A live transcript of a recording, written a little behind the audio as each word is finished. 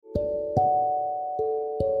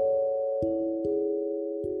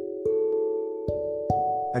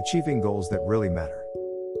Achieving goals that really matter.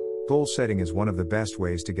 Goal setting is one of the best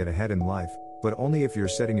ways to get ahead in life, but only if you're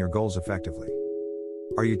setting your goals effectively.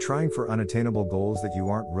 Are you trying for unattainable goals that you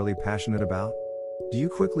aren't really passionate about? Do you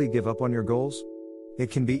quickly give up on your goals? It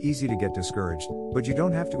can be easy to get discouraged, but you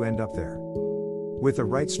don't have to end up there. With the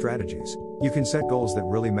right strategies, you can set goals that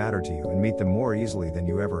really matter to you and meet them more easily than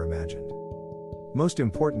you ever imagined. Most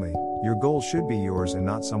importantly, your goals should be yours and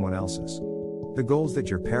not someone else's. The goals that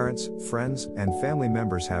your parents, friends, and family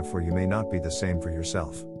members have for you may not be the same for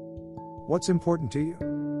yourself. What's important to you?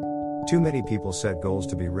 Too many people set goals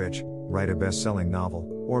to be rich, write a best-selling novel,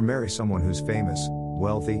 or marry someone who's famous,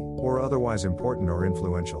 wealthy, or otherwise important or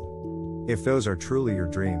influential. If those are truly your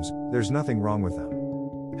dreams, there's nothing wrong with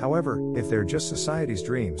them. However, if they're just society's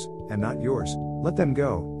dreams, and not yours, let them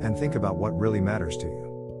go, and think about what really matters to you.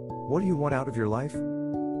 What do you want out of your life?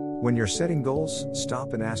 When you're setting goals,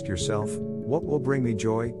 stop and ask yourself, what will bring me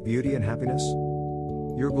joy, beauty, and happiness?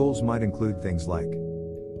 Your goals might include things like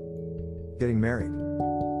getting married,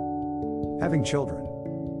 having children,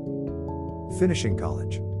 finishing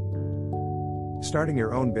college, starting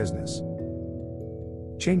your own business,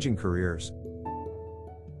 changing careers,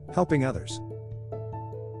 helping others,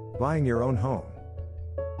 buying your own home,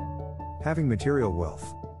 having material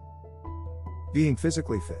wealth, being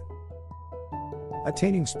physically fit,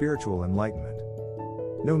 attaining spiritual enlightenment.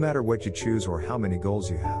 No matter what you choose or how many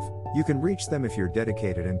goals you have, you can reach them if you're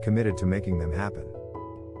dedicated and committed to making them happen.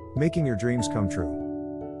 Making your dreams come true.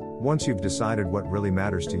 Once you've decided what really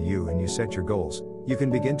matters to you and you set your goals, you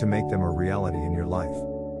can begin to make them a reality in your life.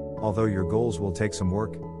 Although your goals will take some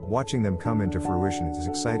work, watching them come into fruition is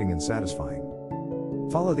exciting and satisfying.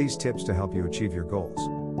 Follow these tips to help you achieve your goals.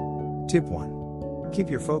 Tip 1.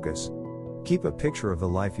 Keep your focus. Keep a picture of the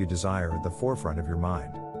life you desire at the forefront of your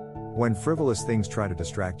mind. When frivolous things try to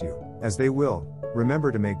distract you, as they will, remember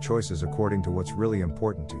to make choices according to what's really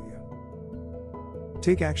important to you.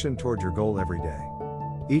 Take action toward your goal every day.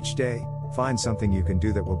 Each day, find something you can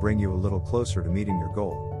do that will bring you a little closer to meeting your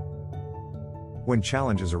goal. When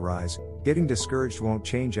challenges arise, getting discouraged won't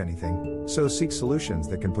change anything, so seek solutions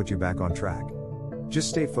that can put you back on track. Just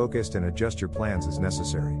stay focused and adjust your plans as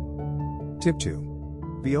necessary. Tip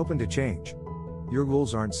 2. Be open to change. Your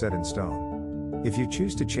goals aren't set in stone. If you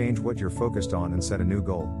choose to change what you're focused on and set a new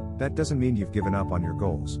goal, that doesn't mean you've given up on your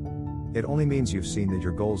goals. It only means you've seen that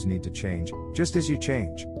your goals need to change, just as you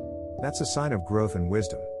change. That's a sign of growth and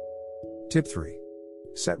wisdom. Tip 3.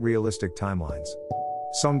 Set realistic timelines.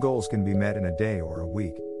 Some goals can be met in a day or a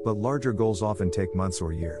week, but larger goals often take months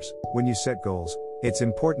or years. When you set goals, it's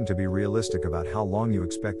important to be realistic about how long you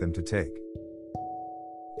expect them to take.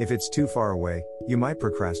 If it's too far away, you might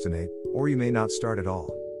procrastinate, or you may not start at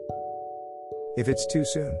all. If it's too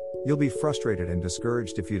soon, you'll be frustrated and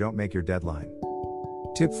discouraged if you don't make your deadline.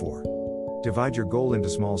 Tip 4. Divide your goal into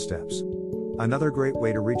small steps. Another great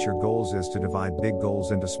way to reach your goals is to divide big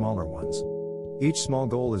goals into smaller ones. Each small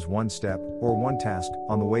goal is one step, or one task,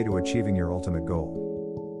 on the way to achieving your ultimate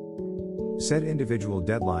goal. Set individual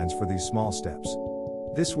deadlines for these small steps.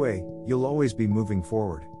 This way, you'll always be moving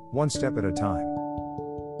forward, one step at a time.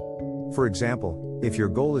 For example, if your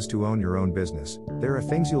goal is to own your own business, there are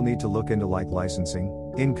things you'll need to look into like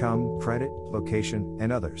licensing, income, credit, location,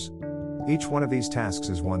 and others. Each one of these tasks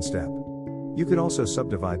is one step. You could also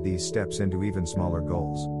subdivide these steps into even smaller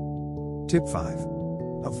goals. Tip 5.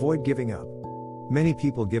 Avoid giving up. Many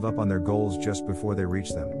people give up on their goals just before they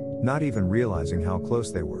reach them, not even realizing how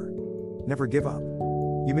close they were. Never give up.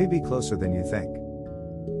 You may be closer than you think.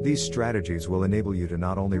 These strategies will enable you to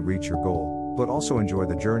not only reach your goal, but also enjoy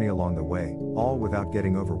the journey along the way, all without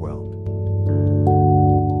getting overwhelmed.